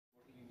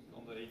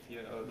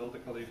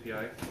Deltacloud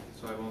API.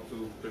 So I want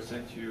to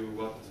present you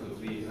what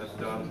we have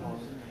done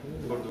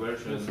for the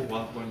version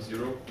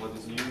 1.0, what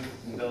is new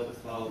in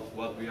Deltacloud,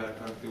 what we are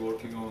currently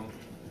working on,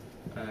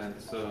 and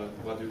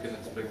what you can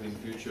expect in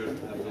future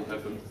that will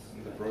happen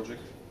in the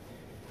project.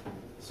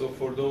 So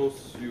for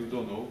those you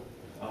don't know,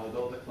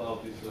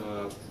 Deltacloud is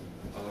a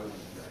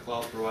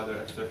cloud provider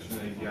abstraction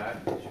API.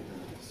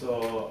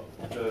 So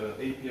the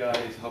API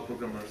is how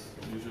programmers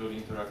usually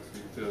interact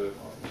with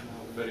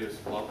various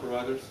cloud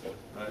providers,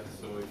 right?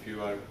 So if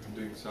you are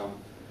doing some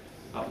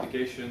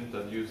application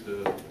that use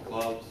the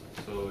cloud,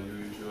 so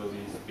you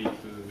usually speak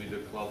with the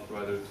cloud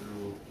provider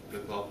through the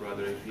cloud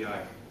provider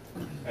API.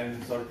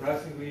 And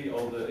surprisingly,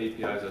 all the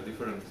APIs are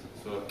different.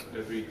 So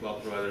every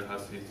cloud provider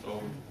has its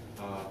own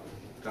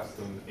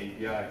custom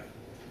API.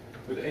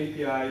 With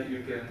API,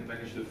 you can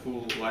manage the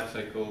full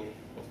lifecycle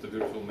of the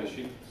virtual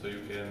machine. So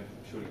you can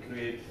actually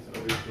create a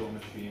virtual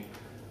machine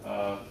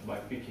by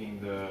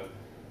picking the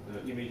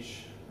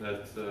image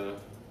that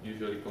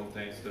usually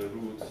contains the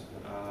root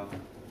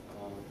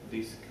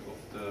disk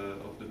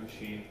of the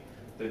machine.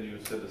 Then you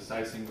set the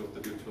sizing of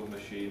the virtual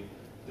machine.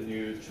 Then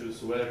you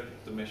choose where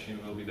the machine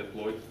will be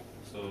deployed.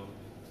 So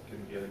it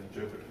can be a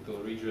geographical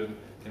region,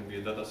 can be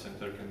a data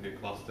center, can be a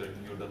cluster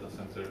in your data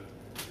center.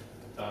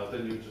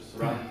 Then you just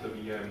run the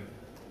VM.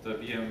 The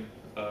VM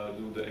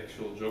do the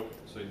actual job,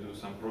 so you do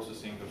some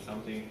processing or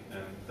something,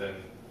 and then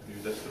you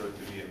destroy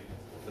the VM.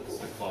 That's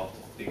the cloud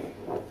thing.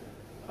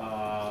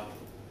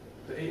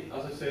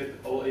 As I said,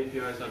 all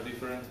APIs are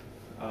different.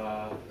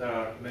 There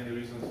are many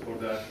reasons for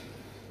that.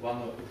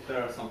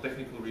 There are some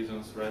technical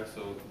reasons, right?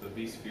 So the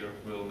vSphere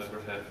will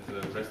never have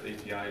the REST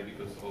API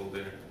because all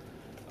their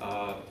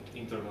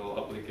internal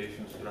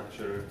application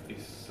structure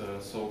is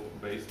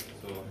SOAP-based,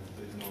 so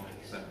there is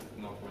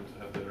no point to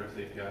have the REST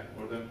API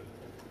for them.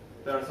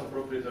 There are some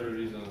proprietary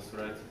reasons,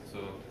 right? So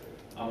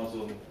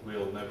Amazon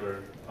will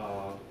never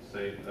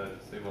say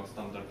that they want to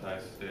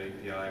standardize the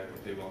API or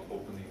they want to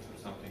open it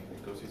or something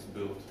because it's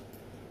built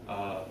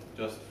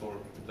just for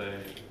the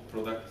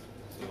product.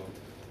 So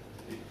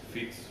it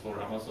fits for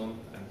Amazon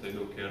and they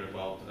don't care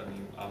about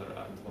any other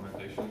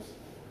implementations.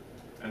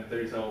 And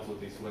there is also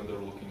this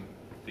vendor-locking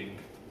thing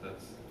that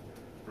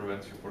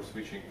prevents you from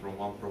switching from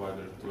one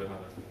provider to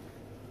another.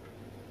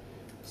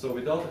 So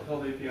without the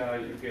cloud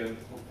API, you can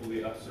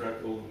hopefully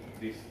abstract all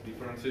these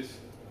differences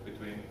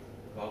between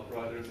cloud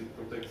providers. It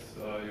protects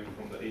you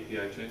from the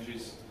API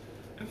changes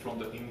and from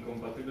the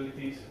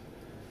incompatibilities,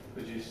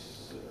 which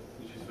is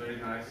very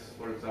nice.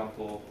 For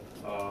example,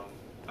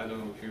 I don't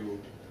know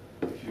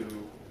if you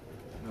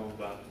know,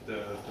 but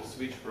the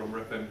switch from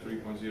RFM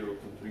 3.0 to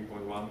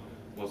 3.1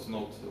 was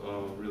not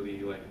really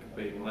like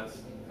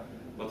painless.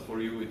 But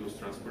for you, it was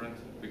transparent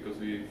because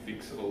we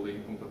fixed all the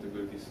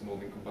incompatibilities, small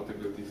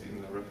incompatibilities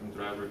in the reference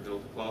driver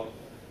Deltacloud.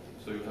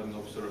 So you haven't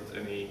observed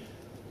any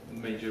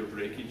major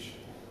breakage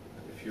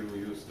if you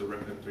use the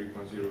reference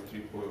 3.0,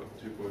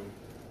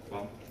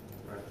 3.1,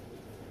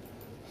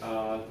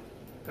 right?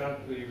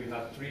 Currently, we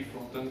have 3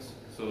 frontends.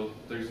 So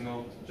there is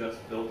not just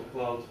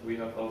Deltacloud. We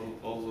have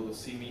also the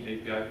CME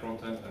API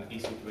frontend and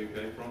EC2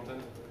 API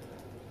frontend.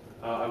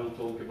 I will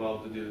talk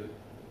about the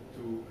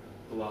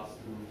last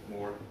two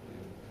more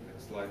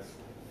slides.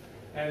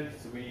 And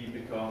we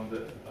become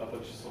the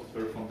Apache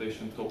Software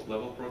Foundation top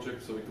level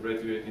project. So we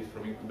graduated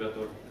from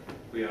incubator.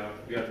 We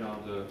are now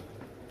the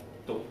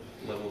top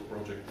level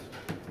project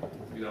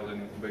without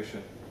any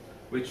incubation,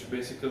 which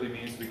basically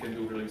means we can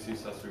do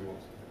releases as we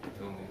want. We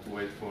don't need to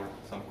wait for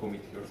some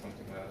committee or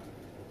something like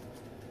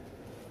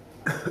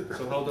that.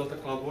 So how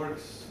Deltacloud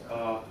works?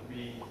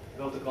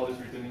 Deltacloud is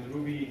written in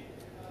Ruby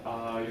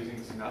using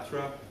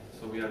Sinatra.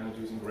 So we are not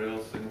using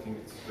Rails, anything.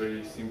 It's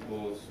very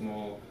simple,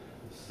 small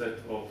set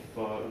of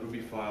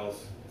Ruby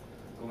files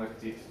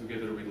connected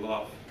together with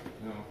love.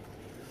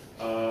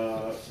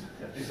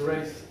 It's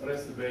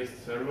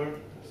REST-based server,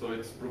 so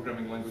it's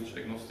programming language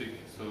agnostic.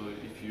 So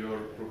if your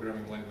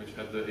programming language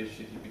has the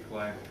HTTP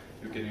client,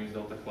 you can use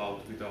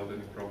Deltacloud without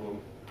any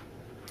problem.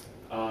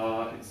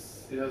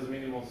 It has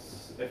minimal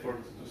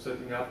effort to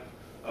setting up.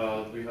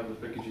 We have the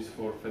packages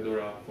for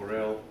Fedora, for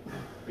RHEL.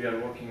 We are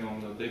working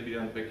on the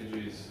Debian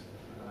packages,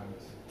 and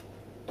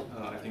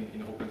I think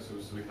in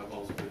OpenSUSE we have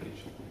also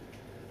packaged.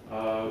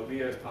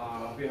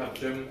 We have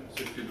gem,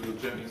 so if you do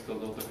gem install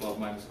Deltacloud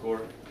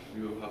 -core,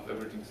 you have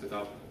everything set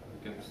up. You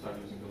can start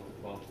using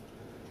Deltacloud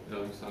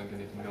without installing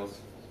anything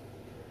else.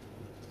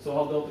 So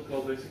how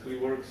Deltacloud basically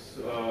works,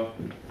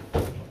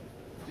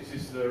 this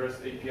is the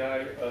REST API.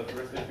 The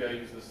REST API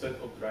is the set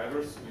of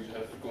drivers which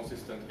have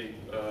consistent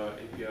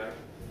API,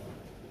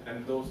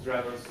 and those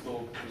drivers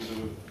talk to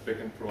the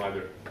backend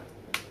provider.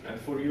 And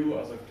for you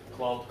as a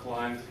cloud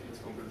client, it's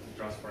completely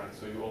transparent,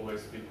 so you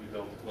always speak with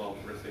Deltacloud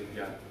REST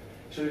API.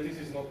 Actually, this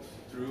is not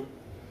true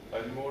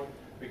anymore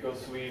because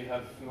we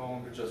have no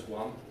longer just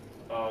one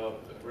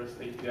REST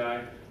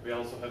API. We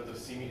also have the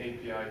CME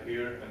API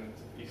here and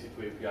EC2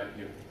 API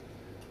here.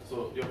 So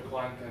your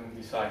client can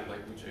decide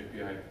like which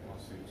API it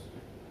wants to use.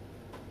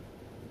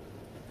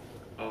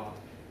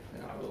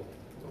 Yeah, I will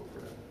go for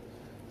that.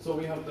 So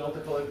we have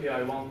Deltacloud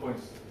API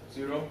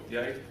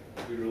Yeah,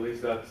 we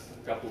released that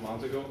a couple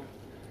months ago.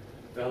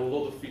 There are a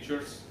lot of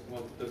features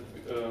that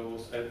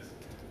was added.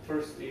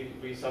 First,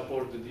 we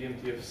support the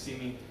DMTF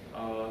CME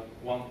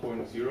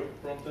 1.0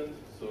 frontend.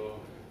 So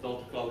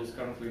Deltacloud is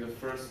currently the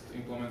first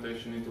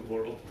implementation in the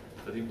world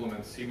that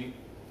implements CME.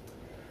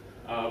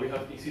 We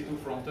have EC2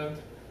 frontend.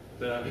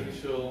 The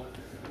initial,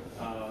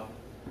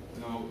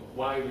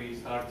 why we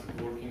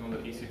started working on the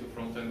EC2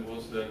 frontend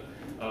was that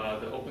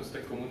the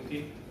OpenStack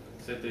community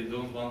said they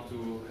don't want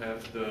to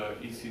have the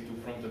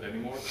EC2 frontend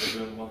anymore. They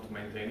don't want to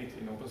maintain it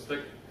in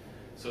OpenStack.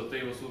 So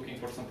they was looking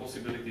for some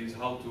possibilities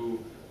how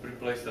to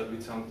replace that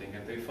with something,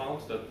 and they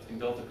found that in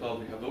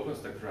Deltacloud we have the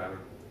OpenStack driver.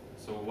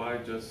 So why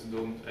just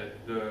don't add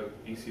the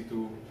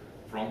EC2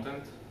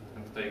 frontend,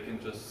 and they can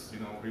just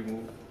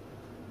remove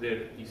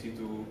their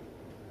EC2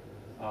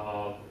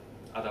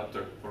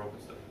 adapter for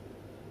OpenStack.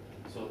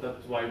 So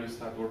that's why we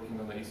start working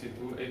on the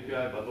EC2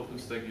 API. But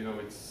OpenStack,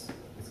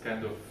 it's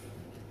kind of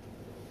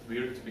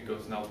weird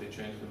because now they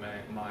changed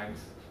the mind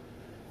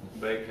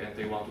back and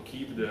they want to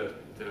keep the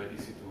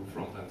EC2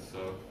 frontend.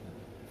 So,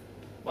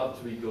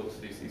 but we got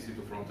this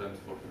EC2 frontend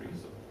for free.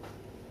 So,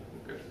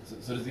 okay.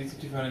 So does the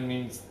EC2 frontend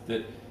means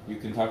that you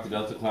can talk to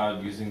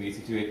Deltacloud using the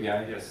EC2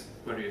 API? Yes,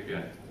 query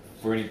API.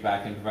 For any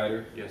backend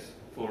provider? Yes,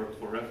 for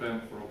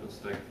FM, for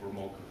OpenStack, for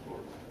Mock,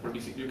 for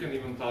EC2. You can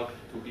even talk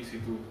to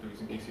EC2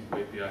 using EC2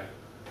 API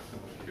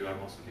if you are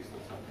masochist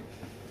or something.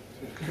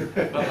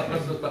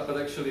 but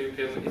actually, you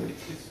can.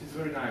 It's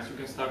very nice. You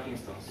can start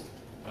instance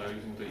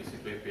using the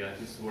EC2 API.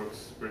 This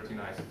works pretty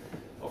nice.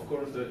 Of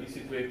course, the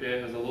EC2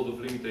 API has a lot of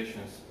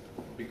limitations.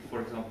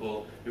 For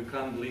example, you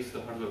can't list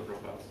the hardware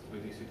profiles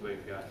with EC2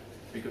 API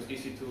because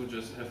EC2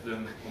 just have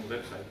them on the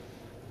website.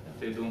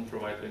 They don't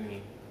provide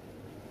any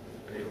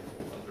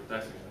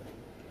advertising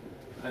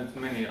and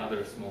many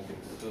other small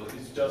things. So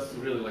it's just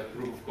really like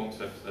proof of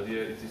concept that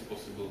yeah, it is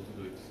possible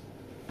to do it.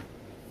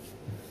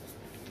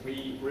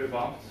 We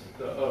revamped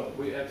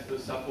we added the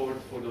support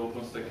for the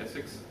OpenStack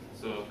ASICs.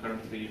 So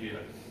currently we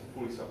are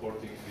fully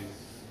supporting this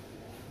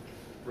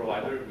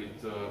provider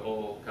with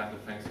all kind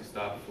of fancy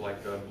stuff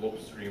like blob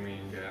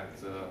streaming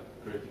and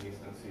creating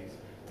instances,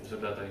 user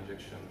data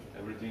injection,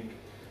 everything.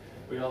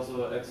 We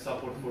also add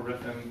support for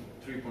FM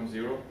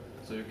 3.0,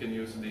 so you can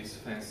use this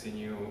fancy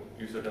new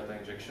user data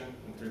injection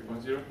in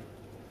 3.0.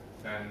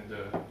 And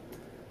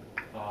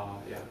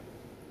yeah,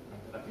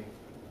 I think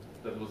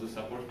that was the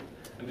support.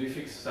 And we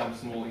fixed some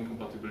small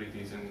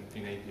incompatibilities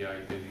in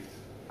API they did.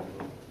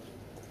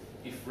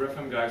 If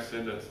RefM guys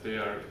said that they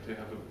have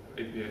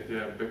a API, they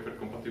are backward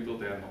compatible,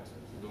 they are not.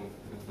 So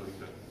don't believe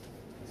that.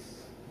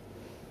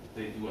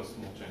 They do a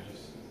small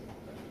changes.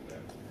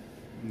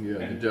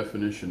 Yeah, and the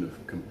definition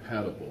of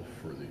compatible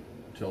for the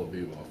Tel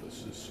Aviv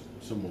office is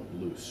somewhat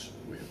loose,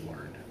 we have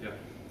learned. Yeah.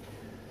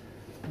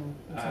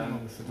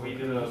 We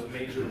did a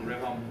major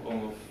revamp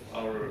of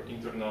our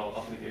internal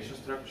application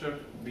structure.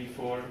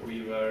 Before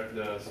we were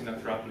the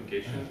Sinatra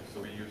application,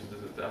 so we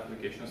used the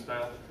application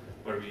style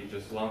where we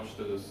just launched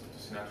the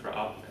Sinatra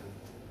app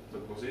and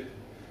that was it.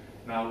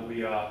 Now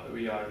we are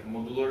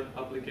modular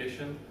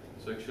application,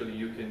 so actually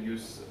you can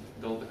use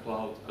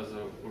Deltacloud as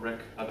a rack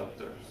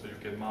adapter, so you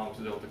can mount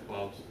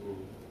Deltacloud to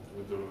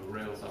the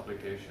Rails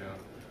application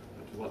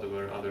or to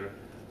whatever other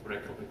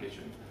rack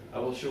application. I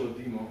will show a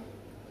demo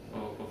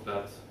of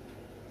that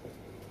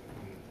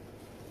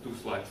in 2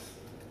 slides.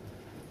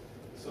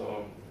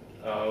 So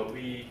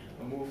we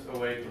moved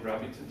away to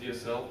Rabbit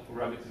DSL.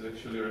 Rabbit is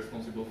actually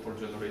responsible for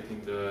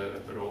generating the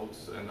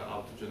roads and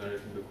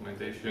auto-generating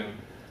documentation,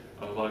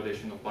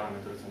 validation of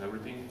parameters and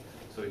everything.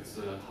 So it's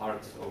the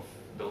heart of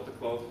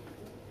Deltacloud.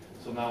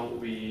 So now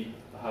we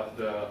have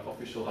the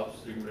official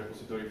upstream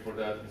repository for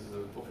that. This is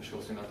the official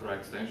Sinatra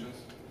extensions.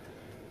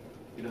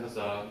 It has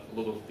a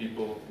lot of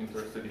people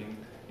interested in,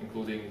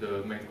 including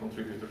the main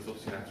contributors of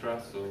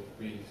Sinatra. So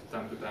we,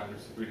 time to time,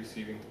 we're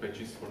receiving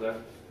patches for that.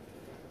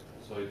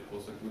 So it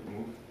was a good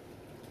move.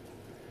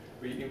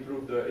 We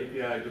improved the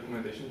API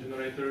documentation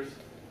generators.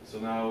 So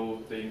now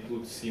they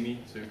include CME,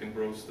 so you can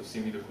browse the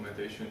CME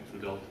documentation through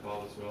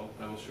Deltacloud as well.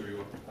 I will show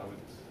you how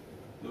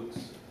it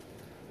looks.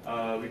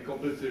 We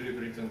completely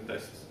rewritten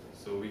tests.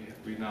 So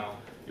we now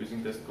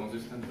using tests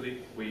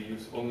consistently. We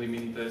use only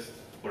mini tests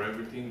for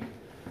everything.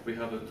 We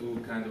have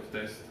 2 kind of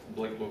tests,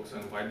 black box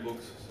and white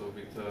box. So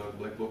with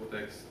black box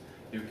text,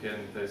 you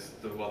can test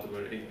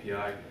whatever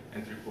API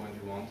entry point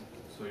you want.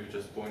 So you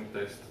just point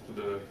test to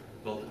the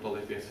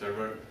Deltacloud API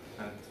server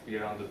and we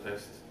run the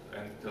test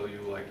and tell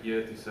you like,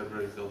 yeah, this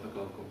server is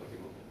Deltacloud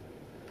compatible.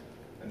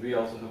 And we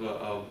also have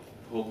a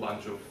whole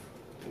bunch of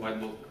white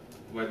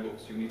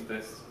box unit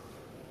tests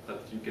that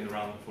you can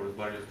run for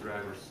various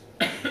drivers.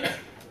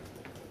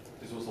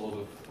 This was a lot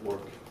of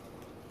work.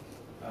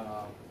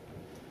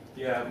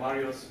 Yeah,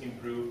 Marius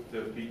improved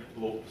the big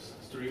blobs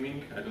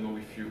streaming. I don't know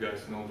if you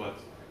guys know, but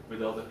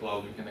with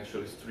Deltacloud you can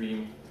actually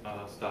stream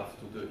stuff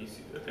to the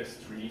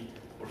S3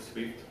 or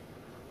Swift.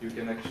 You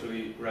can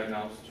actually right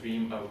now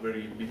stream a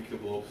very big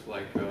blobs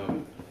like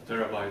a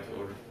terabyte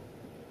or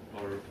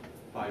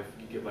 5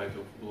 gigabyte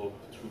of blob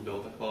through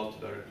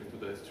Deltacloud directly to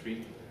the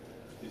S3.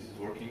 This is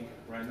working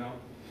right now.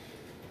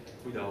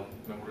 without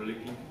memory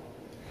leaking.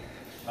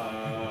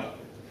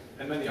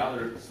 And many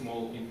other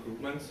small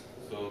improvements.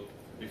 So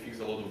we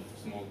fixed a lot of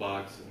small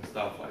bugs and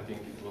stuff. I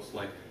think it was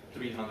like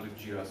 300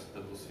 Jiras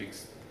that was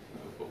fixed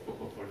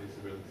for this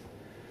build.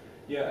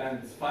 Yeah,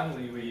 and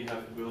finally we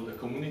have built a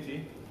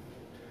community.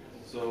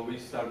 So we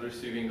start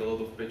receiving a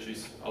lot of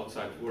patches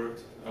outside world.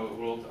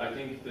 I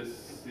think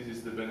this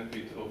is the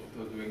benefit of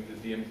doing the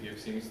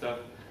DMTFCME stuff,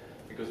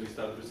 because we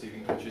start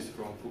receiving patches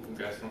from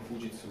guys from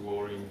Fujitsu,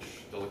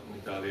 Orange, Telecom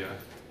Italia,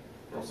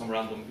 from some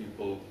random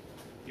people.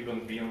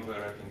 Even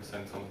VMware, I think,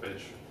 sent some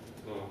patch.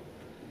 So,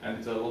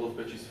 and a lot of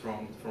patches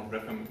from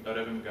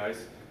Revem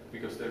guys,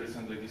 because they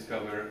recently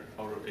discovered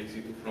our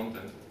AC2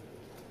 frontend.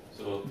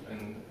 So,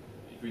 and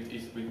with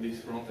this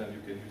frontend,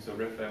 you can use a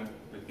Revem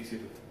with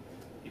EC2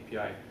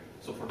 API.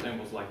 So for them,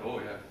 it was like, oh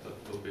yeah,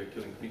 that will be a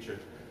killing feature.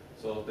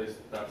 So they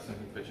start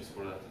sending patches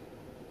for that.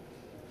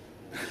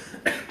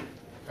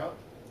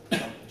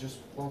 Just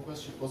one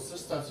question. What's the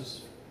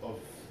status of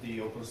the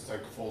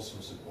OpenStack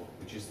Folsom support,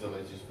 which is the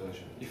latest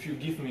version? If you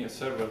give me a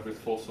server with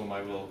Folsom,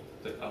 I will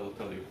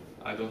tell you.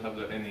 I don't have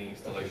any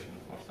installation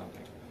or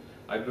something.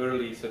 I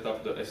barely set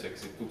up the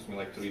SX. It took me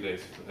like 3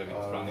 days to have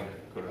it running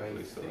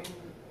correctly. I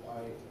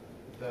think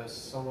there's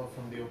someone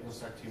from the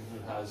OpenStack team who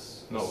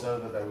has No. a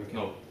server that we can...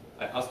 No.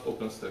 I asked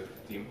OpenStack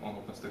team on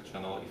OpenStack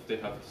channel if they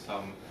have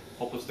some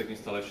OpenStack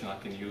installation I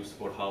can use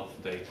for half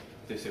a day.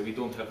 They say we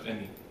don't have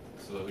any,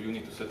 so you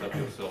need to set up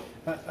yourself.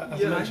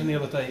 As I mentioned the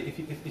other day,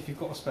 if you've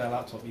got a spare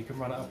laptop, you can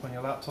run it up on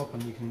your laptop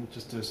and you can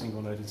just do a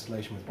single node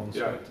installation with one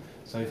script.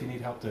 So if you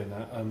need help doing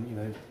that, you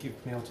know,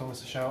 give me or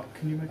Thomas a shout.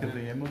 Can you make a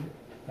VM of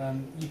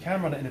it? You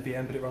can run it in a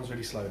VM, but it runs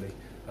really slowly.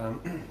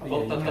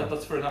 Well,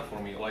 that's fair enough for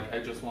me. Like, I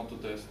just want to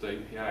test the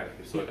API,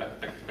 so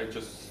I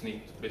just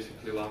need to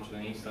basically launch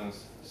an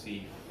instance,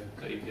 see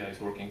if the API is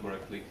working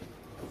correctly.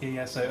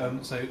 Yeah, so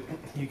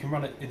you can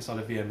run it inside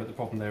a VM, but the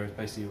problem there is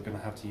basically you're going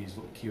to have to use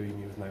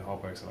QEMU with no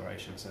hardware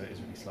acceleration, so it is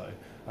really slow.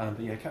 But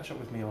yeah, catch up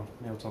with me or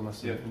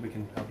Thomas, and we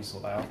can help you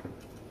sort that out.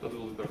 That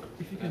will be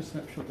perfect. If you can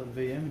snapshot the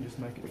VM and just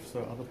make it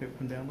so other people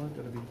can download,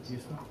 that'd be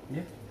useful.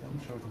 Yeah, I'm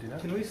sure we can do that.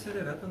 Can we set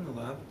it up in the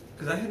lab?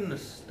 Because I had an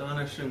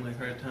astonishingly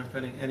hard time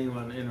finding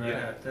anyone in Red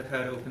Hat that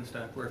had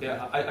OpenStack working.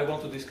 Yeah, I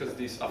want to discuss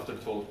this after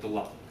the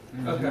lab.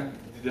 Okay.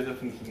 You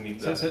definitely need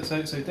that.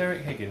 So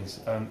Derek Higgins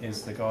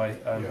is the guy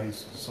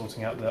who's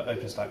sorting out the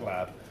OpenStack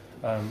lab,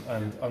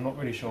 and I'm not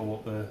really sure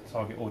what the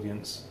target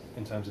audience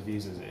in terms of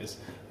users is,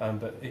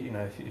 but you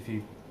know, if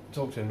you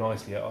talk to him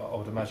nicely, I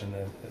would imagine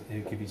that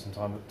he'll give you some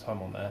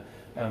time on there.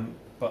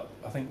 But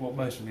I think what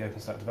most of the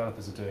OpenStack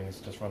developers are doing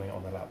is just running it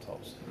on their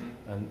laptops,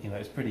 and you know,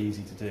 it's pretty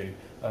easy to do.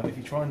 If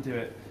you try and do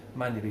it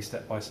manually,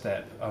 step by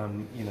step,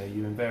 you know,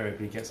 you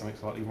invariably get something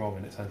slightly wrong,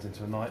 and it turns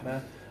into a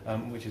nightmare.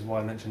 Which is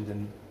why I mentioned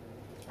in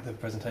the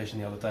presentation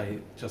the other day,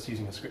 just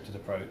using a scripted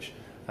approach,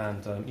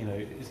 and you know,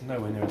 it's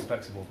nowhere near as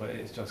flexible, but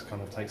it just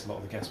kind of takes a lot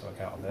of the guesswork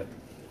out of it.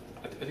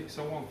 I think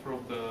someone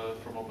from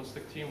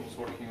OpenStack team was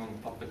working on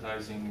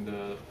puppetizing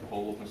the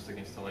whole OpenStack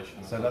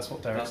installation. So that's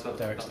what Derek's done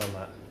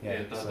that.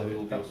 Yeah,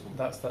 so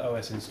that's the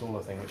OS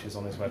installer thing, which is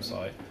on his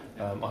website.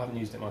 I haven't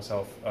used it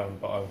myself,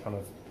 but I'm kind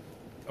of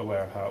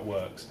aware of how it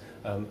works.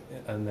 And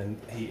then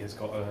Heat has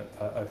got an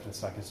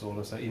OpenStack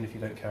installer, so even if you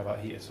don't care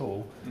about Heat at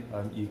all,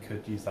 you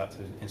could use that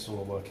to install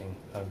a working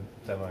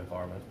demo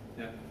environment.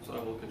 Yeah, so I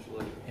will catch you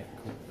later. Yeah,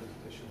 cool.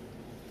 Presentation.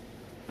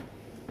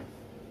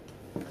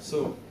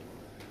 So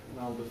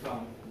now the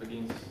fun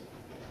begins.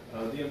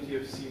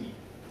 DMTFCME.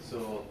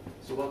 So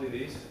what it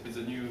is? It's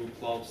a new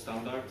cloud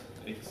standard.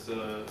 It's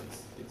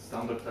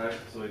standardized,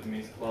 so it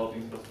means Cloud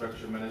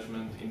Infrastructure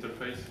Management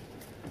Interface.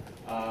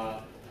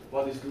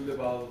 What is good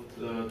about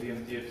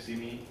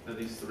DMTFCME? That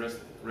is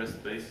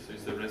REST based, so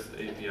it's the REST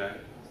API.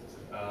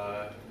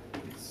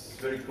 It's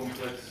very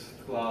complex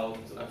cloud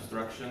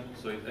abstraction,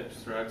 so it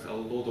abstracts a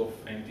lot of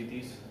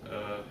entities,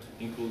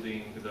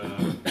 including the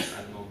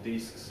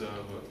disks,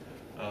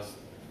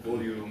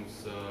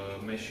 volumes,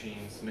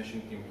 machines,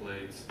 machine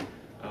templates,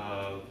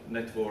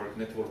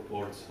 network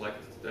ports. Like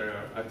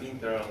I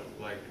think there are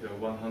like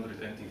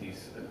 100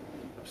 entities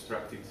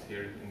abstracted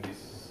here in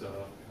this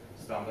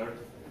standard.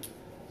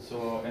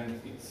 So,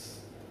 and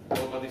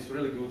what is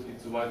really good,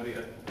 it's widely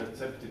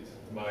accepted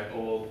by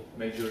all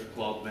major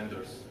cloud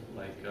vendors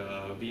like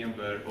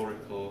VMware,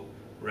 Oracle,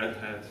 Red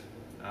Hat,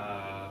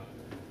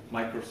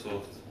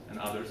 Microsoft, and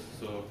others.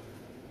 So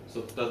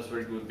that's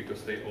very good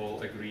because they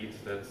all agreed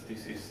that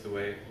this is the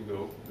way to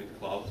go with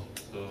cloud.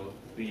 So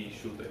we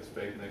should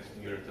expect next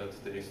year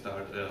that they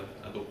start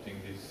adopting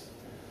this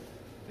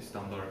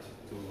standard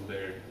to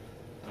their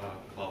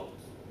cloud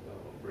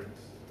offerings.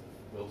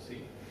 We'll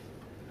see.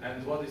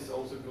 And what is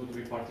also good,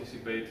 we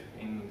participate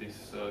in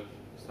this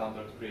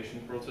standard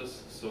creation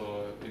process.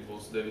 So it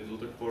was David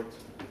Rutherford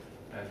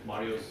and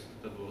Marius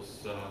that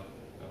was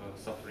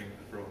suffering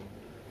from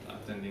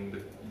attending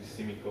the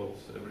CME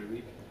calls every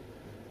week.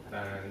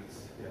 And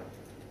yeah,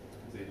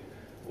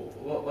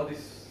 what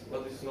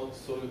is not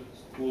so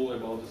cool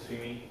about the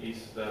CME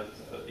is that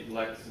it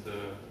lacks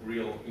the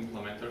real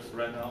implementers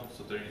right now.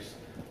 So there is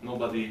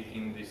nobody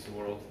in this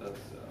world that's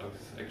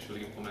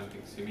actually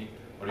implementing CME,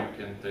 or you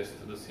can test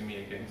the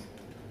CME against,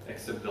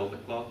 except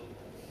Deltacloud.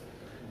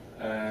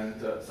 And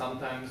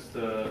sometimes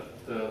the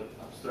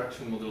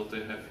abstraction model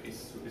they have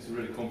is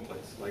really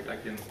complex. Like I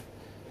can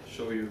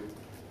show you,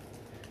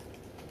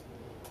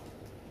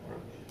 or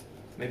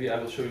maybe I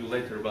will show you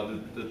later, but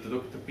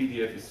the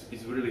PDF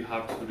is really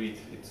hard to read.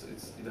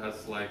 It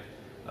has like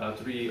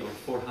 300 or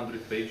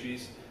 400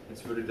 pages.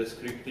 It's very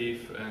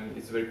descriptive and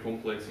it's very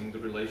complex in the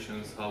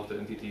relations, how the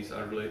entities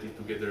are related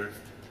together.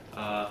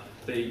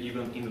 They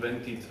even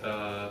invented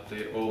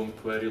their own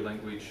query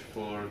language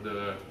for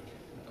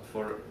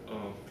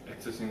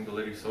accessing the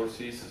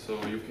resources.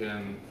 So you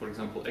can, for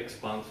example,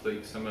 expand the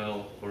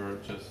XML or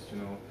just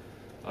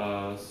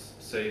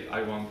say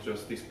I want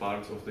just this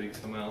part of the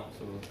XML.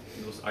 So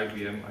it was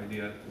IBM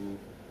idea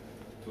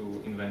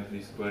to invent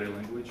this query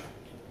language.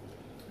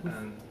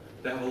 And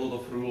they have a lot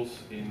of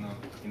rules in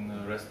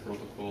the REST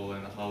protocol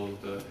and how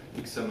the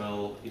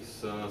XML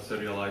is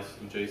serialized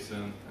to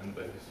JSON and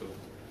back. So,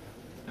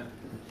 yeah.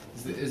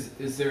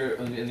 Is there,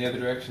 in the other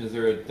direction, is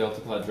there a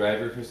Deltacloud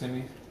driver for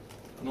CME?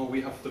 No,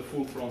 we have the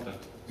full frontend.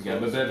 Yeah,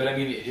 but I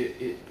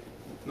mean,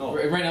 no.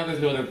 Right now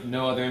there's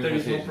no other There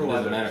is no implementation. It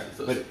provider. doesn't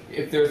matter. But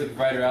if there's a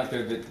provider out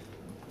there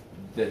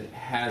that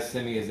has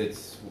CME as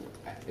its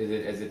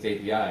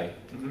API,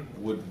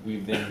 would we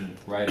then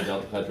write a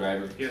Deltacloud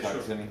driver to talk to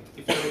CME?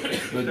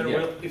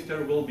 If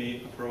there will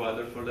be a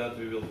provider for that,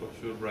 we will for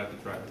sure write a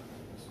driver.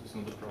 It's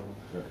not a problem.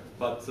 Sure.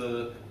 But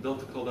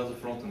Deltacloud has a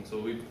frontend, so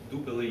we do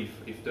believe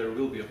if there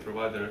will be a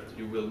provider,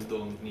 you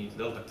don't need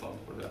Deltacloud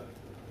for that,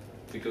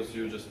 because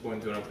you just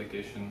point your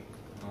application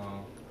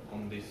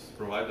on this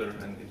provider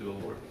and it will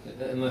work.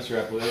 Unless you're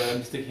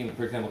I'm sticking,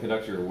 for example,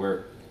 Conductor,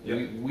 where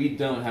we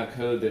don't have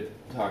code that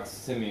talks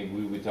CME,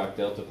 we would talk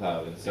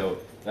Deltacloud, and so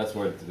that's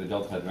where the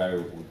Deltacloud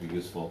driver would be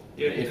useful.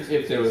 Yeah,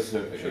 if there was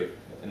an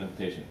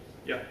implementation.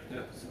 Yeah,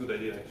 it's a good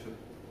idea actually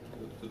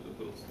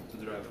to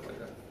drive it like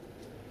that.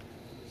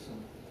 So,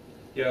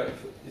 yeah,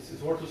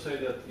 it's worth to say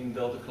that in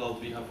Deltacloud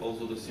we have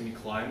also the CME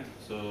client.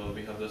 So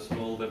we have the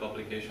small web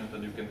application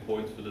that you can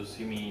point to the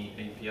CME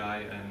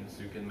API and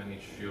you can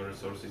manage your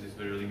resources. It's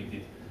very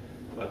limited,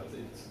 but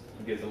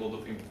it gets a lot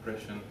of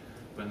impression.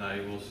 When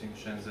I was in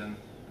Shenzhen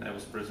and I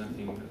was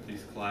presenting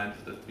this client,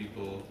 that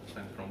people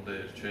went from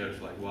their chairs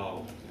like,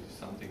 wow, this is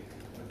something.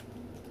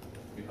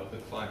 We have the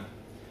client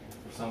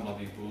for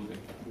somebody who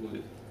would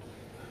it.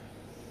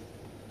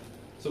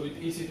 So with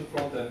EC2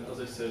 frontend, as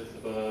I said,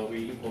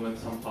 we implement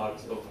some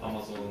parts of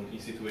Amazon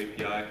EC2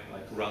 API,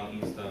 like run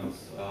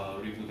instance,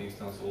 reboot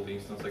instance, all the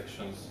instance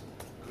actions,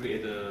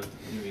 create a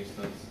new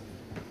instance,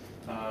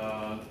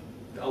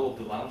 all of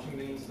the launching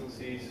the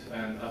instances,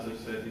 and as I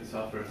said, it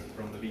suffers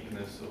from the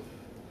weakness of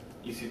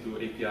EC2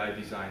 API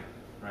design,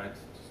 right?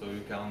 So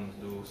you can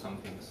do some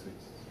things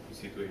with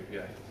EC2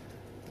 API.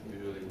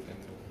 Usually you can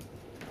do.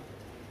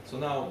 So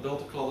now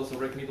Deltacloud is a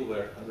rec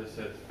middleware, as I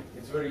said.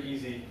 It's very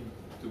easy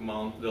to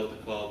mount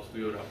Deltacloud to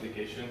your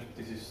application.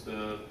 This is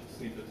the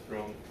snippet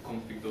from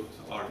config.ru,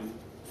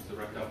 the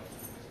rec app.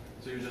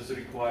 So you just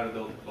require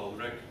Deltacloud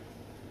rec,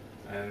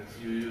 and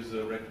you use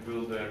the rec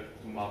builder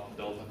to map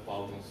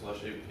Deltacloud on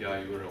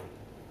 /API URL.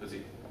 That's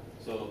it.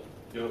 So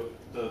the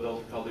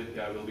Deltacloud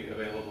API will be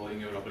available in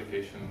your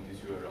application in this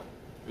URL.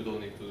 You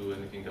don't need to do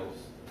anything else.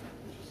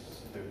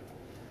 Just do it.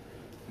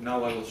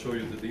 Now I will show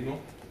you the demo.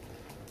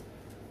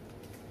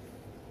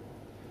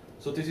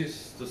 So this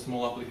is the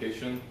small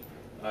application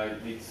I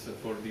did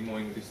for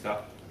demoing this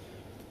stuff.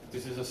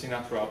 This is a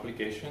Sinatra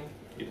application.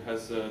 It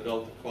has a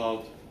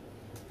Deltacloud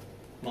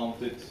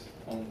mounted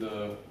on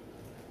the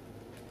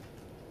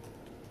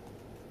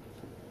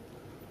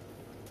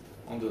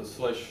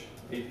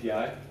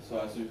 /API. So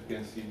as you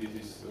can see,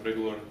 this is a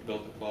regular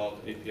Deltacloud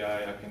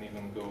API. I can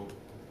even go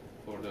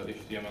for the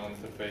HTML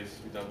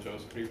interface without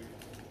JavaScript.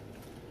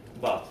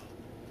 But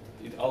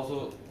it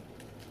also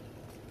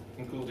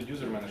included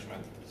user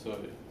management. So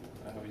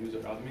I have a user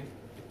admin.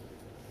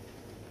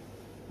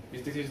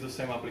 This is the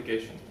same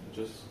application,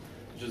 just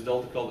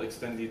Deltacloud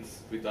extended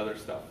with other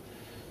stuff.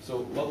 So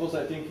what was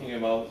I thinking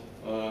about?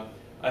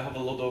 I have a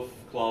lot of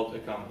cloud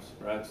accounts,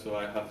 right? So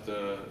I have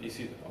the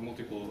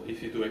multiple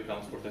EC2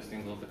 accounts for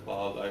testing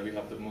Deltacloud. We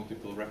have the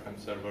multiple RefM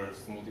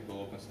servers,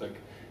 multiple OpenStack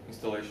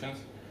installations.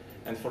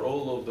 And for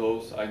all of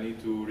those, I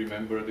need to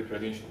remember the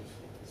credentials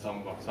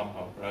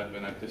somehow, right?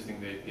 When I'm testing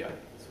the API,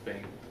 it's a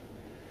pain.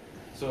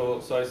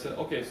 So I said,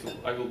 okay, so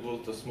I will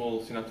build a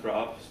small Sinatra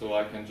app, so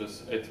I can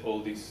just add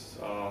all these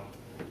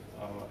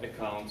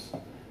accounts,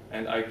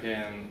 and I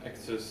can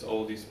access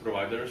all these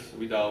providers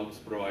without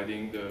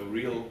providing the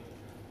real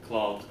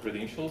cloud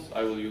credentials.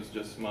 I will use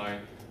just my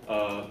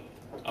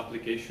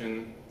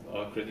application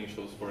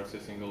credentials for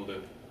accessing all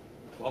the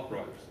cloud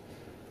providers.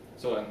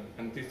 So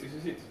and this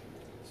is it.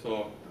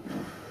 So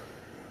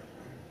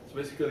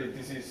basically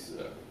this is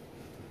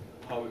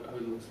how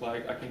it looks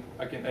like.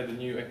 I can add a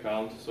new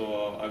account,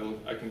 so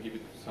I can give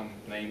it some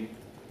name.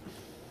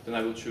 Then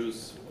I will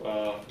choose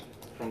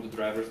from the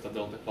drivers that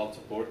Deltacloud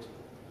support.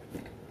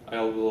 I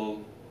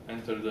will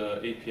enter the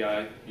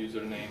API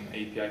username,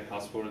 API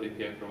password,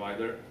 API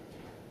provider,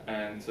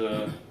 and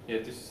yeah,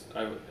 this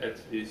I will add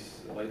this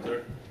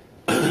later.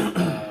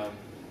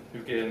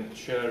 You can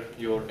share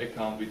your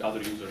account with other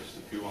users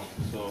if you want.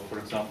 So, for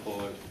example,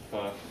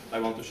 if I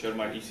want to share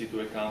my EC2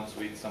 accounts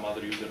with some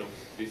other user of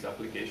this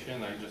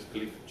application, I just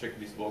check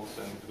this box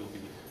and it will be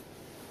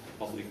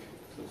public,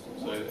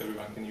 so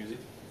everyone can use it.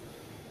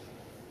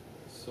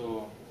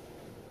 So,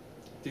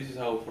 this is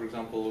how, for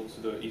example, looks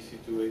the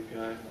EC2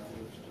 API.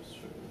 Let's just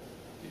show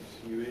this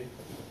UI.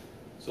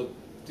 So,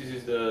 this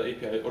is the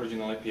API,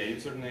 original API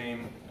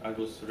username. I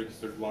was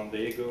registered 1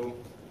 day ago.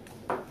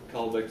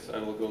 Callbacks, I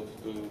will go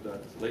to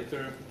that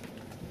later.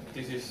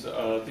 This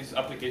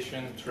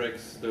application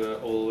tracks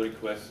all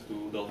requests to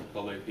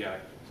Deltacloud API.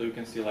 So you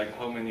can see like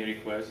how many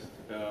requests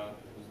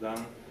was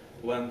done,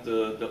 when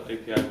the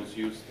API was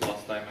used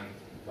last time and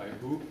by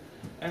who,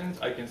 and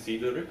I can see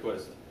the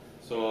request.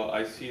 So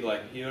I see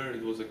like here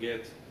it was a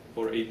get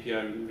for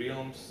API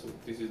realms. So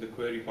this is the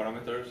query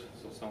parameters.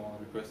 So someone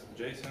requested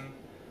JSON.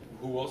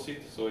 Who was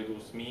it? So it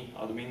was me,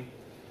 admin,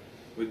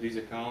 with this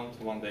account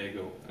 1 day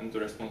ago, and the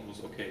response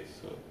was okay,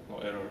 so no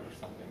error or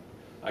something.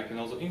 I can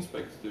also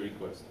inspect the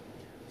request.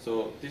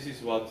 So this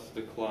is what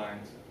the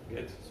client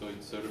gets. So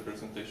it's a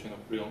representation of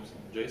realms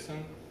in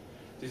JSON.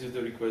 This is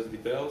the request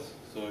details.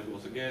 So it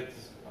was a get,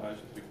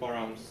 HTTP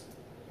params,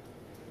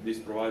 this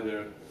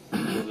provider, the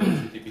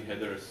HTTP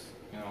headers.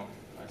 You know,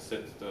 I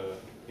set the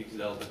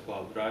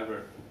Deltacloud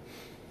driver,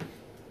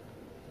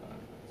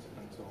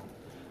 and so on.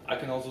 I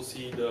can also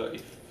see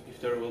if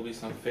there will be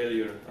some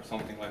failure or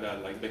something like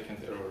that, like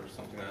backend error or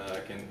something like that,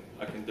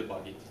 I can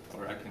debug it,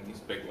 or I can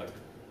inspect like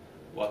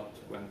what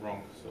went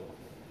wrong. So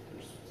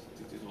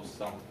this was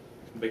some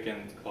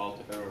backend cloud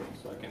error,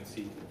 so I can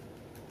see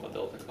what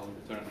Deltacloud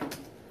returned.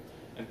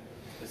 And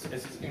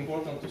it's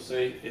important to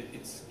say,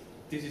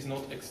 this is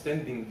not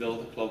extending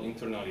Deltacloud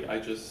internally. I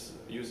just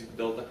use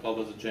Deltacloud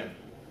as a gem.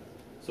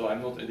 So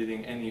I'm not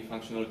editing any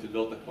functionality to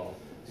Deltacloud.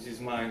 This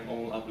is my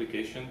own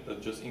application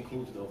that just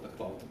includes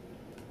Deltacloud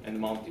and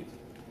mount it.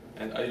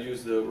 And I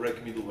use the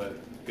rec middleware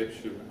to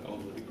capture all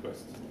the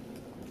requests.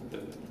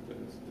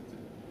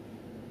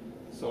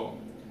 So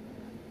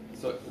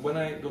when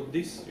I got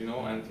this, you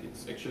know, and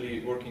it's actually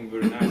working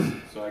very nice,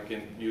 so I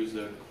can use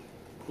the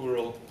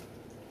curl.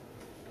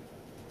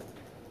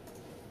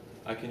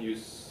 I can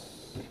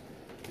use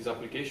these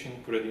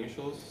application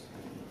credentials,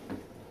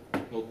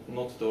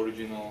 not the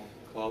original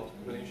cloud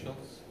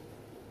credentials.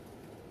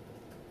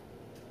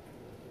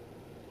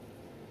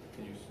 I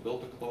can use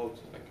Deltacloud.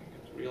 I can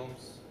get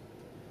realms.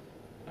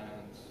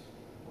 And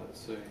let's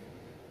say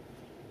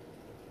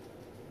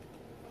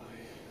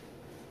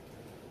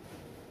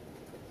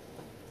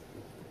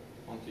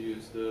I want to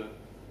use the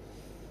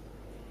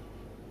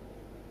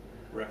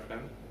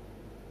refm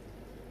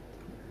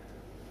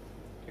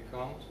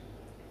account.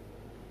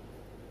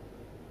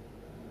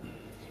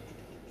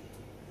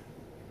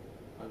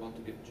 I want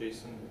to get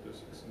JSON because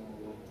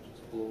XML will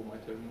just blow my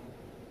terminal.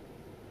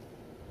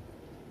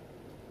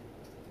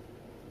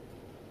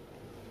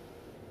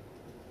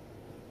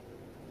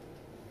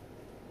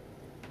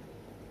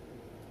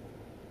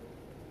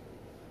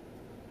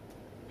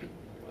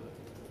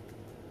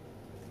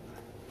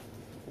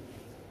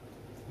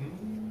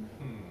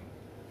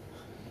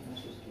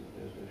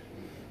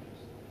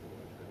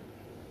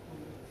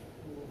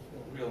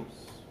 Realms.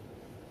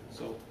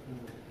 So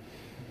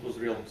it was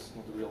realms,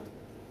 not real.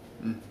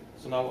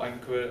 So now I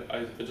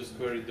just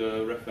queried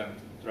the refm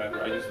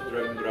driver. I used the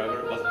refm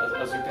driver, but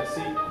as you can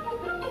see,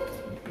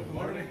 good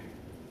morning.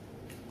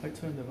 I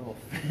turned it off.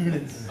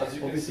 As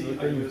you can see,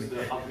 I use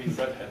the admin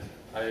Red Hat.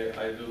 I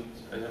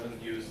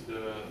haven't used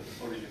the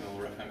original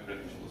refm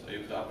credentials. I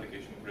use the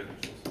application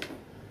credentials,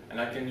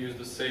 and I can use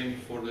the same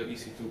for the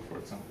EC2, for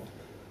example.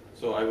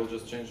 So I will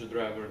just change the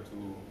driver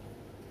to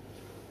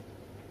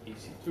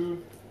EC2.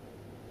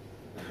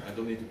 I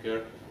don't need to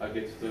care. I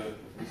get the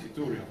EC2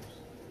 realms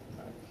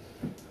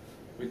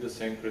with the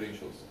same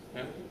credentials.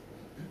 Yeah.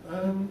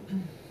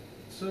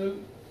 So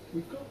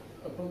we've got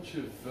a bunch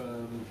of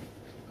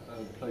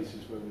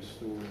places where we're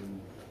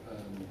storing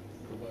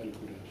provider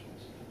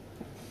credentials.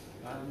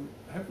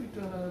 Have we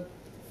done a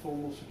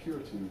formal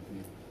security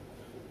review?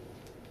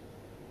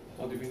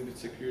 How do you mean with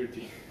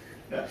security?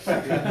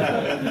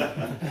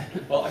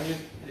 Well, I mean,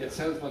 yeah. It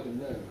sounds like a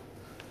no.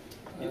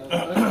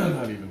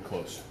 Not even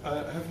close.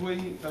 Have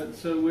we?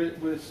 So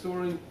we're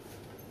storing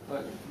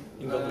like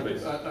In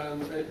database.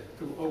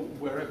 or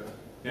wherever.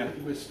 Yeah.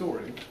 We're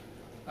storing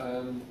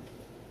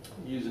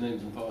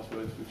usernames and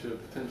passwords which are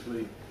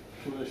potentially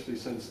commercially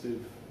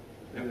sensitive,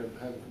 Yeah. you know,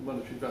 have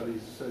monetary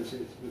values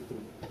associated with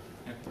them.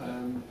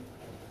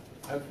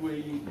 Yeah. Have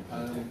we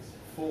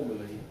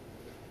formally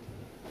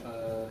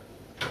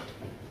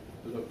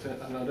looked at,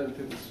 and I don't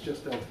think it's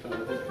just Deltacloud,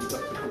 I think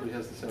Conductor probably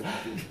has the same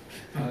issue.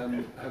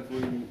 Have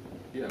we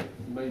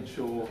made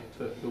sure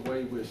that the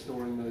way we're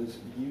storing those,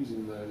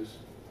 using those,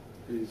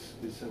 is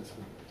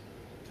sensible?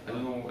 I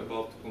don't know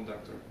about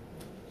Conductor.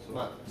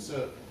 Right.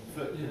 So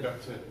The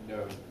conductor,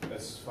 no.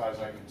 As far as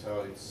I can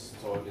tell, it's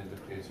stored in the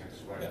clear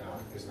text right now,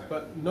 isn't it?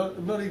 But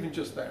not even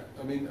just that.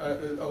 I mean,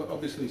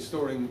 obviously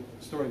storing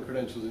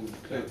credentials in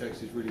clear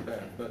text is really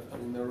bad. But I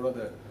mean, there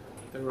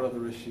are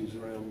other issues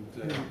around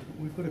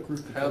We've got a group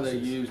of how they're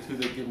process. used, who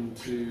they're given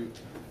to,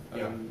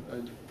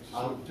 and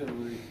sort of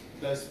generally.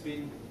 There's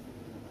been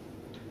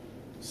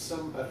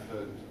some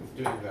effort of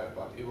doing that,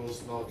 but it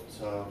was not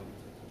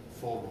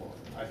formal.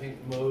 I think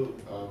Mo,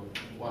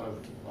 one of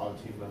our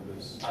team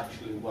members,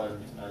 actually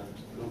went and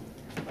looked.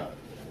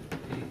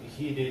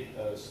 He did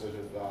a sort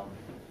of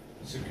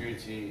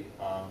security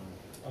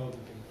audit.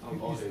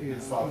 But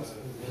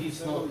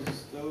he's not.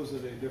 That was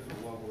at a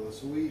different level. Though.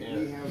 So we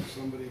have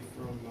somebody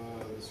from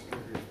the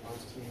security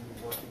response team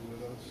working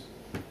with us.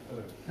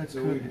 That's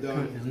So good, we've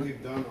done isn't it?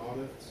 we've done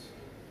audits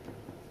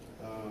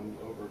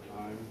over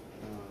time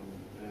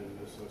and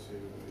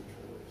associated with each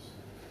release,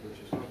 which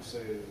is not to say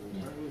it is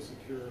entirely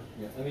secure,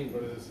 Yeah, I mean,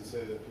 but it is to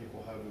say that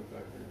people have in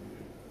fact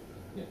reviewed.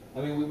 yeah,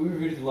 I mean, we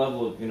reviewed at the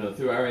level of,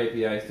 through our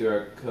APIs, through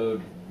our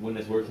code, when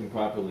it's working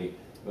properly.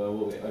 I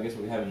guess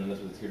what we haven't done,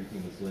 that's what the security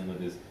team was dealing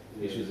with, is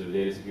issues of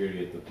data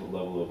security at the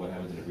level of what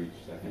happens in a breach,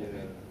 that kind of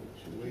thing.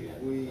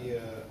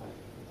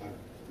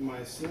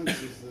 My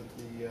sense is that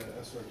the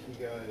SRT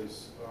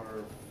guys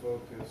are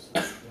focused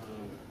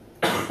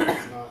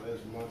not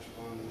as much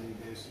on the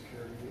data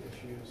security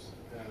issues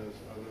as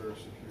other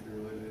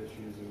security-related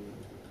issues in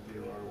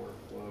DRR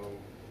workflow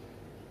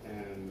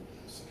and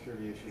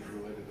security issues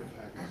related to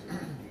packets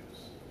and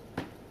use.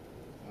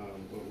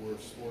 But we're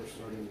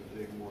starting to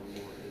dig more and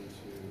more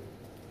into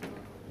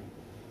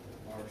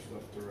our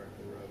stuff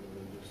directly rather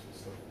than just the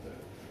stuff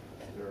that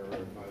there are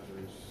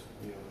advisories,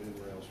 in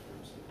Rails, for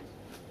instance.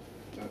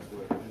 That's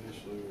what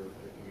initially we were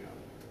picking up.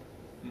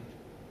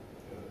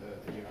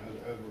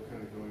 As we're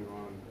kind of going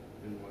on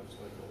in the life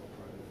cycle of the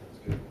project, it's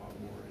getting a lot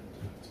more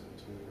intense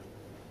into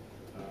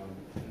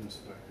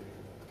inspecting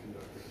the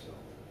conductor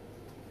itself.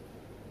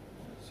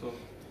 So,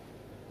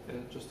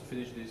 just to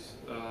finish this,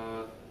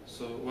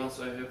 so once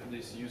I have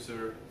this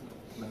user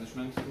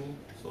management tool,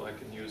 so I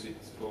can use it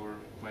for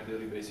my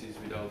daily basis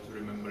without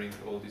remembering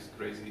all these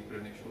crazy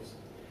credentials.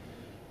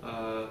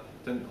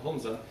 Then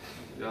Honza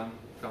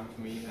come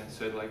to me and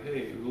said like,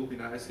 hey, it will be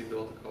nice if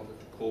Deltacloud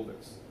had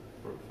callbacks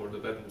for the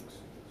webhooks.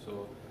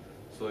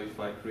 So if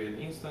I create an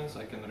instance,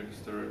 I can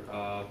register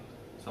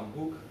some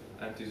hook,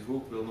 and this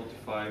hook will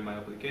notify my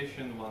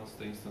application once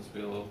the instance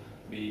will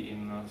be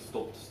in a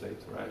stopped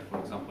state, right? For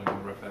example, in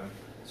RFM.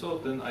 So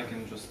then I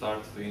can just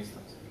start the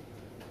instance.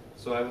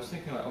 So I was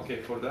thinking like,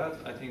 okay, for that,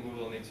 I think we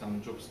will need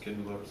some job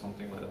scheduler or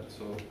something like that.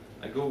 So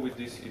I go with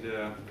this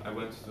idea. I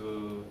went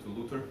to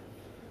Luther,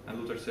 and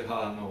Luther said,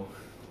 no,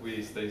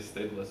 we stay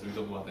stateless, we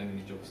don't want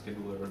any job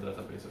scheduler or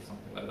database or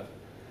something like that.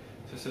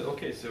 So I said,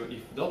 okay, so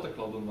if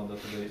Deltacloud don't want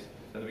database,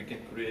 then we can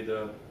create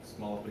a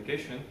small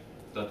application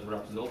that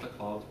wraps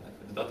Deltacloud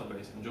and the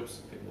database and job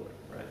scheduler,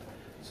 right?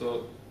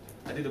 So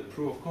I did a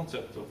proof of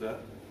concept of that.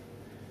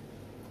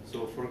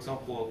 So for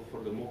example,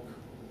 for the MOOC,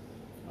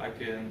 I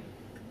can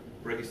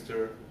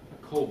register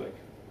a callback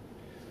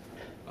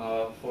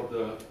for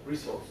the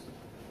resource.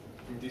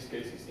 In this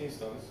case, it's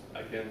instance.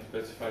 I can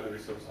specify the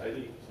resource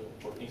ID. So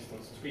for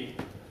instance 3,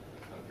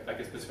 I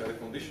can specify the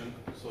condition.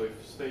 So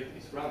if state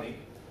is running,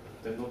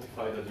 then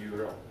notify that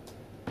URL.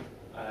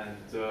 And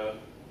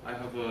I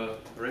have a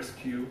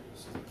rescue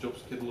job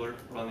scheduler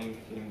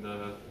running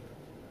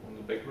on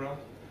the background.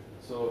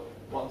 So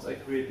once I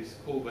create this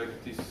callback,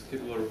 this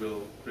scheduler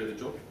will create a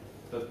job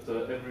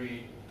that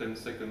every 10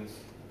 seconds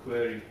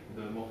query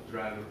the mock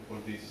driver for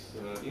this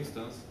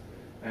instance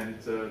and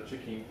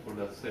checking for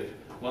that state.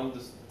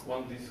 Once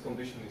this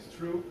condition is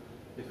true,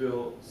 it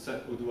will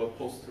do a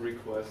post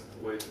request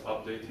with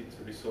updated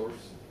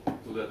resource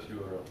to that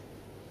URL.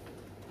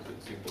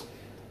 It's simple.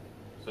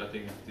 So I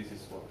think this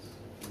is what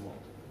we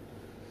want.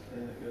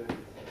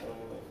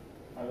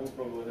 I will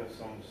probably have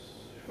some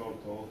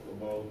short talk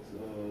about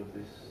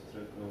this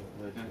track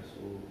of ledgers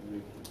or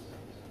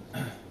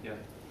wikis. Yeah.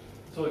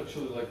 So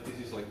actually, like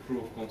this is like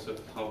proof of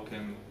concept. How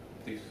can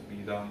this be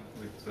done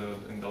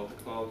with in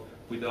Deltacloud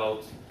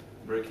without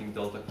breaking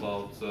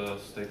Deltacloud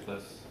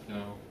stateless,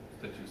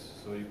 status?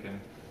 So you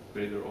can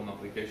create your own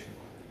application.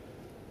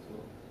 So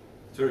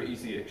it's very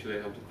easy actually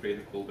how to create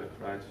a callback,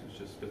 right? You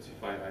just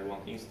specify I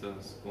want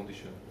instance,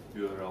 condition,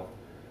 URL.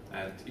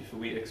 And if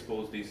we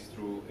expose this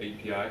through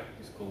API,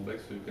 this callback,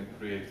 so you can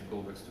create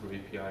callbacks through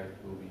API, it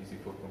will be easy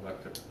for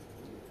conductor.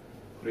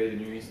 Create a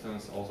new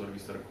instance, also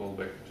register a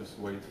callback, just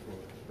wait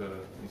for the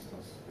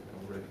instance to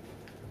become ready.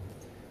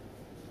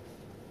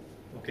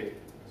 Okay,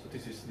 so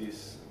this is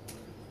this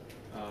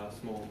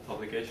small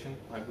application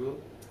I built.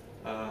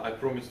 I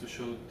promised to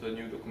show the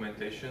new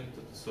documentation,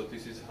 so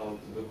this is how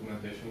the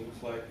documentation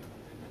looks like.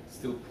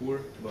 Still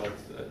poor, but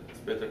it's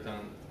better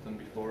than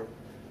before.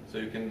 So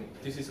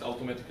this is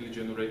automatically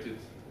generated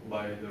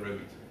by the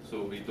Revit.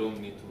 So we don't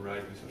need to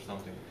write this or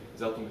something.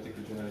 It's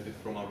automatically generated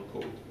from our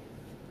code.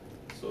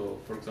 So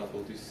for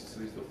example, this is a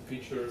list of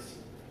features,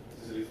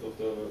 this is a list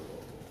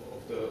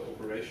of the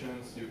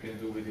operations you can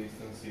do with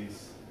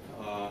instances.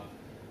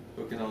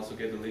 You can also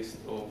get a list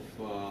of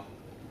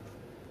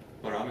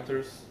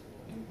parameters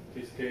in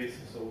this case.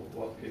 So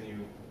what can you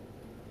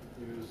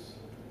use?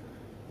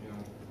 You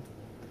know.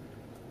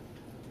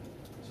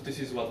 So this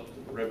is what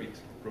Rabbit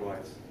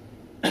provides.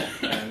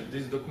 And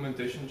this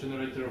documentation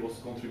generator was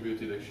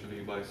contributed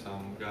actually by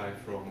some guy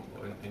from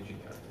an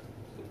engineer.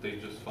 So they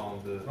just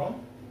found the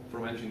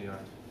from engineer.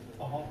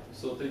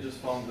 So they just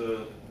found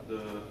the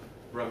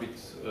Rabbit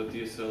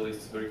DSL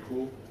is very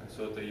cool, and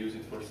so they use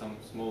it for some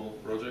small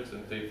projects,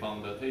 and they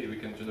found that hey, we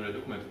can generate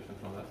documentation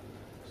from that.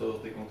 So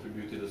they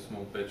contributed a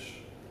small patch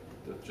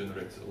that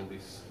generates all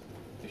these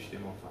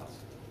HTML files.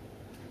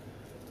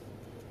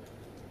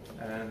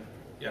 And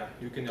yeah,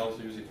 you can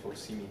also use it for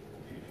CME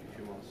if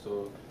you want.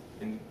 So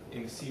in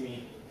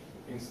CME,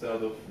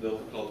 instead of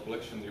Deltacloud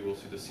collection, you will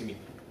see the CME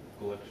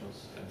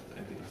collections and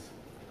entities.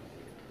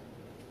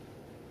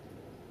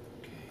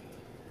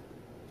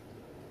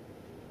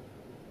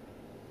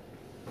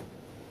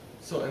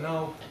 So and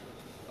now,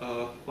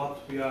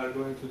 what we are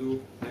going to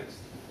do next?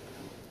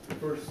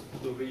 First,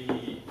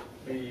 we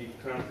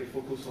currently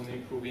focus on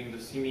improving the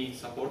CME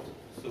support.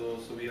 So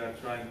we are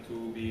trying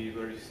to be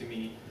very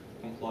CME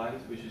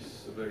compliant, which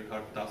is a very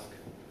hard task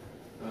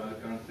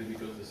currently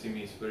because the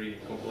CME is very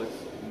complex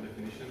in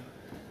definition.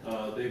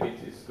 David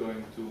is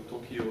going to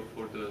Tokyo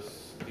for the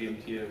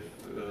DMTF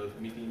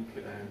meeting,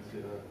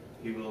 and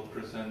he will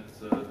present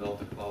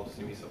Deltacloud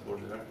CME support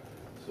there.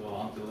 So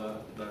until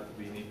that,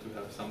 we need to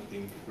have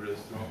something really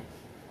strong.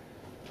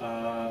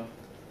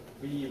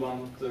 We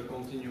want to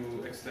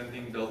continue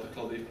extending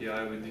Deltacloud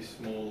API with these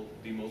small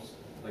demos,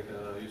 like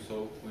you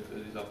saw with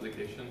this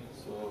application.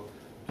 So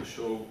to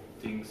show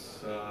things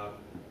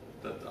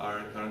that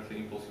are currently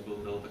impossible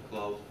in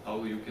Deltacloud,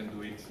 how you can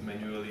do it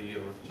manually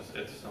or just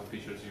add some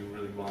features you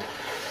really want.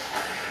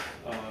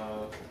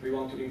 We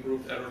want to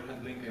improve error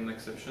handling and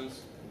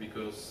exceptions,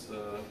 because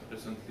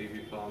recently we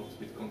found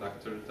with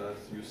Conductor that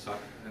you suck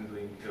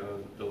handling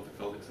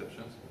Deltacloud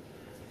exceptions.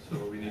 So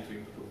we need to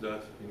improve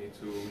that. We need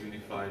to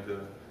unify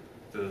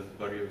the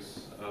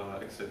various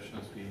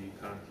exceptions we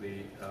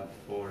currently have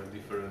for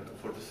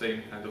the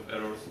same kind of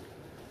errors,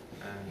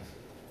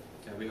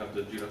 and we have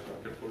the Jira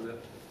tracker for that.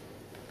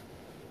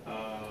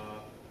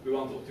 We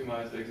want to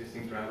optimize the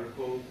existing driver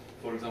code.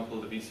 For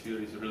example, the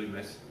vSphere is really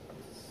messy.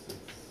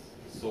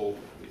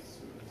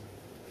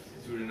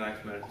 It's really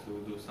nightmare to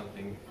do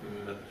something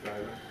in that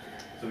driver.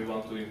 So we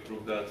want to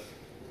improve that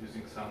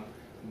using some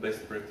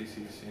best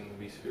practices in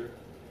vSphere.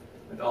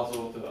 And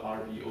also the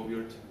RV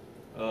overt.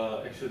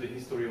 Actually, the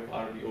history of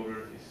RV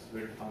overt is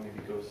very funny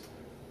because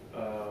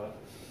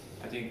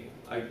I think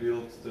I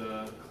built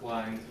the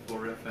client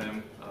for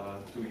FM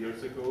 2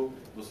 years ago.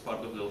 It was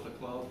part of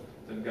Deltacloud.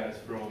 Then guys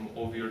from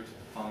overt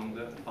found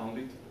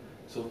it.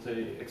 So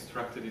they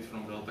extracted it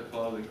from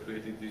Deltacloud and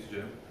created this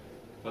gem.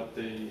 But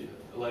they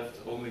left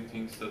only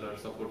things that are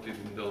supported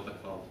in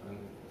Deltacloud and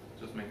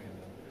just maintain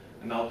them.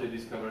 And now they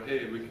discover,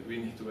 hey, we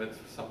need to add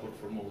support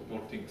for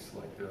more things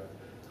like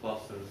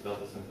clusters,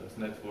 data centers,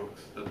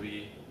 networks that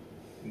we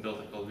in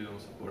Deltacloud we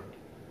don't support.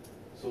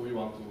 So we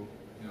want to,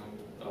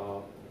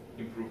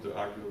 improve the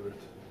RV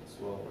as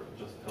well, or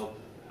just help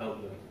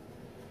them.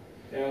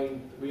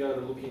 And we are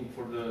looking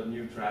for the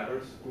new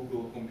drivers.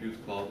 Google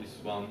Compute Cloud is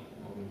one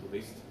on the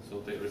list.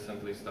 So they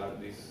recently started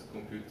this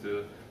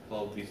Compute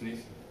Cloud business.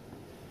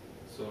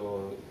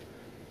 So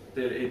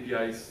their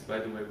API is, by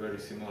the way, very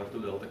similar to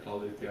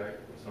Deltacloud API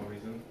for some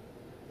reason.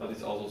 But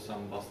it's also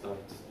some bastard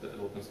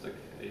OpenStack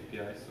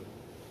API, so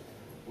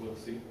we'll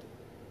see.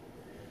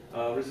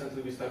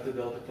 Recently we started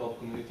Deltacloud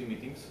community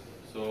meetings.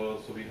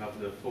 So we have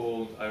the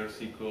phone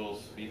IRC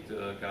calls with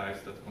guys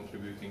that are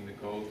contributing the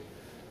code,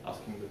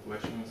 asking the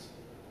questions.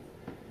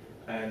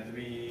 And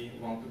we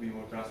want to be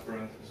more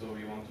transparent, so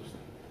we want to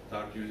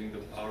start using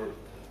our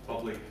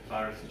public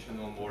IRC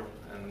channel more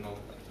and not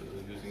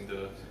using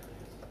the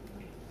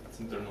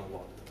internal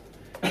one.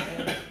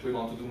 And we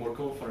want to do more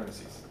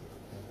conferences,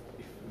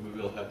 if we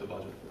will have the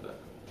budget for that.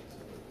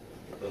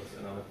 So that's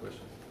another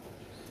question.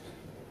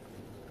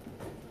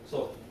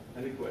 So,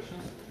 any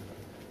questions?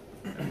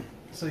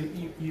 So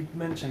you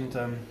mentioned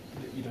that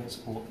you don't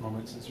support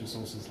non-instance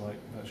resources like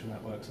virtual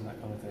networks and that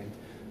kind of thing.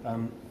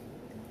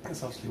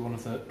 It's obviously one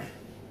of the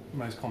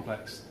most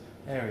complex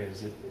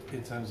areas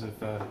in terms of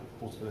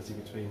portability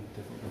between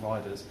different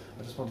providers.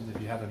 I just wondered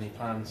if you had any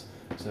plans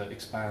to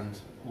expand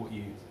what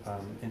you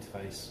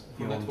interface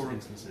beyond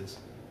instances.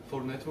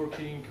 For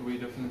networking, we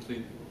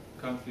definitely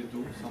currently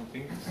do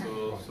something.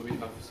 So we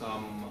have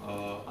some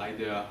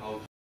idea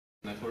how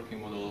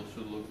networking model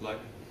should look like.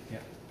 Yeah.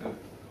 And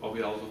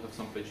we also have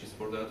some pages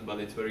for that, but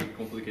it's very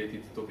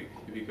complicated topic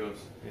because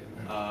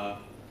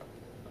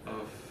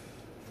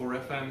for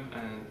FM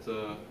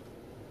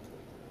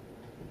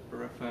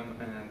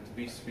and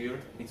vSphere,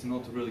 it's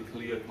not really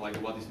clear like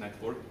what is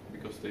network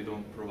because they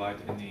don't provide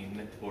any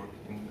network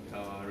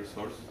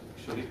resource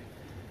actually.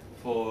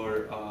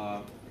 For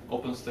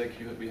OpenStack,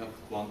 we have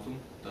Quantum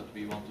that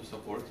we want to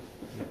support,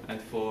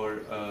 and for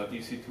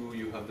EC2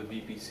 you have the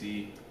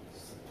VPC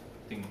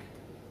thing.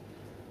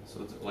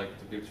 So it's like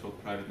the virtual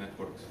private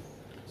networks.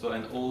 So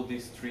and all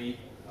these three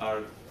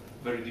are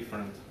very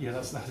different. Yeah,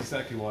 that's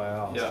exactly why I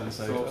asked. Yeah. And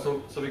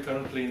So we're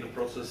currently in the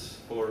process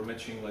for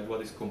matching like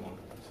what is common.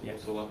 So, Yeah.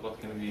 so what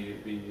can be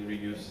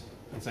reused.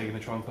 And so you're going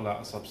to try and pull out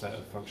a subset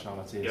of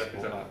functionality. Yeah, for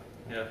exactly. that.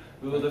 Yeah,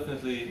 we will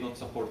definitely not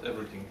support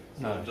everything.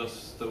 So No.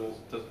 just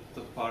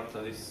the part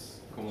that is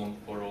common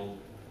for all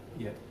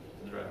Yeah.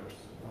 the drivers.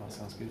 Oh, that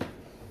sounds good.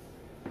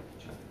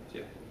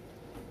 Yeah.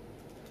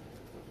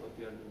 That's what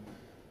we are doing.